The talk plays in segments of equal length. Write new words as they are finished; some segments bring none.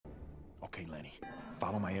Okay, Lenny.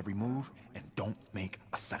 Follow my every move and don't make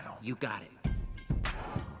a sound. You got it.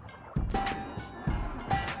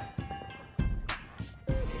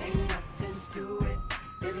 Ain't nothing to it.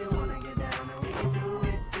 If you wanna get down and we can do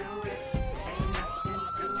it, do it. Ain't nothing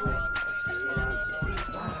to it. You don't you see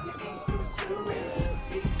why you ain't glued to it.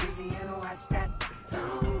 Be busy and watch that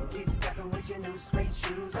song. Keep stepping with your new suede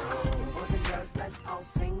shoes on. Boys and girls, let's all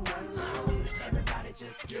sing along. Everybody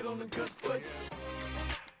just get on the good foot.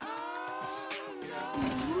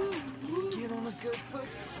 Get on a good foot.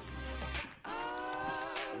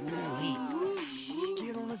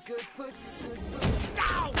 Get on a good foot. Good foot.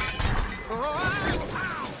 Ow!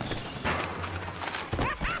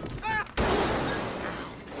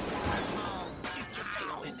 Get your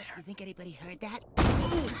tail in there. You think anybody heard that?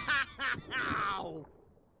 Ow!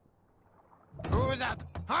 Who's out there?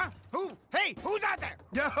 Huh? Who? Hey, who's out there?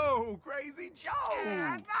 Yo, Crazy Joe!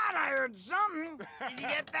 I thought I heard something. Did you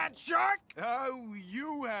get that shark? Oh,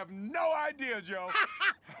 you have no idea, Joe.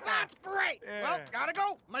 That's great. Yeah. Well, gotta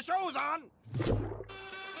go. My show's on.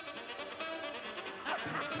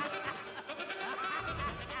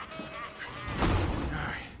 All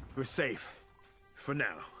right, we're safe. For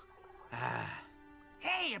now.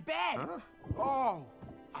 Hey, a bed! Huh? Oh.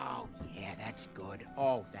 Oh, yeah, that's good.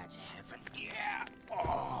 Oh, that's heaven. Yeah.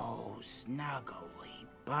 Oh, snuggly,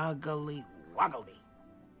 buggly, wuggly.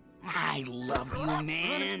 I love you,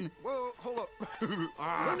 man. Whoa, hold up.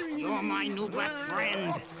 Ah, you're my new best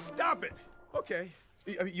friend. Stop it. Okay.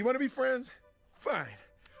 You want to be friends? Fine.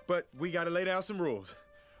 But we got to lay down some rules.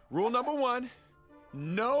 Rule number 1,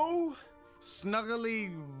 no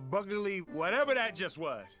snuggly, buggly, whatever that just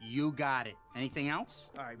was. You got it. Anything else?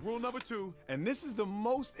 All right, rule number 2, and this is the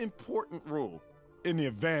most important rule. In the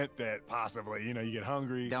event that possibly, you get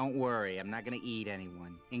hungry. Don't worry, I'm not gonna eat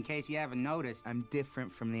anyone. In case you haven't noticed, I'm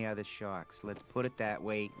different from the other sharks. Let's put it that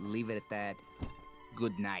way, leave it at that.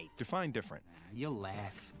 Good night. Define different. You'll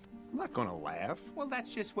laugh. I'm not gonna laugh. Well,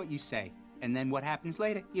 that's just what you say. And then what happens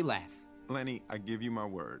later? You laugh. Lenny, I give you my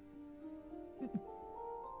word.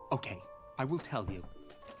 Okay, I will tell you.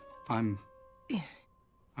 I'm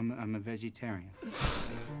a vegetarian.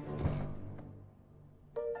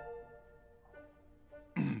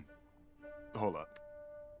 Hold up.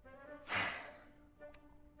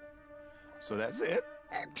 So that's it?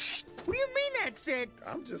 What do you mean that's it?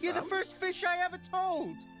 You're the I'm- first fish I ever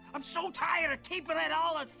told. I'm so tired of keeping it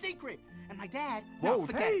all a secret. And my dad, Whoa,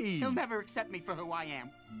 forget it. hey. He'll never accept me for who I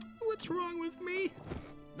am. What's wrong with me?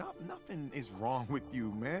 Nothing is wrong with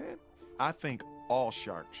you, man. I think all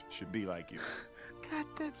sharks should be like you. God,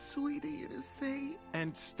 that's sweet of you to say.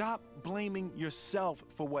 And stop blaming yourself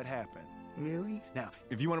for what happened. Really? Now,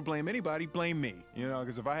 if you want to blame anybody, blame me.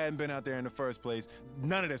 Because if I hadn't been out there in the first place,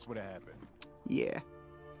 none of this would have happened. Yeah.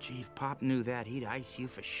 Gee, if Pop knew that, he'd ice you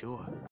for sure.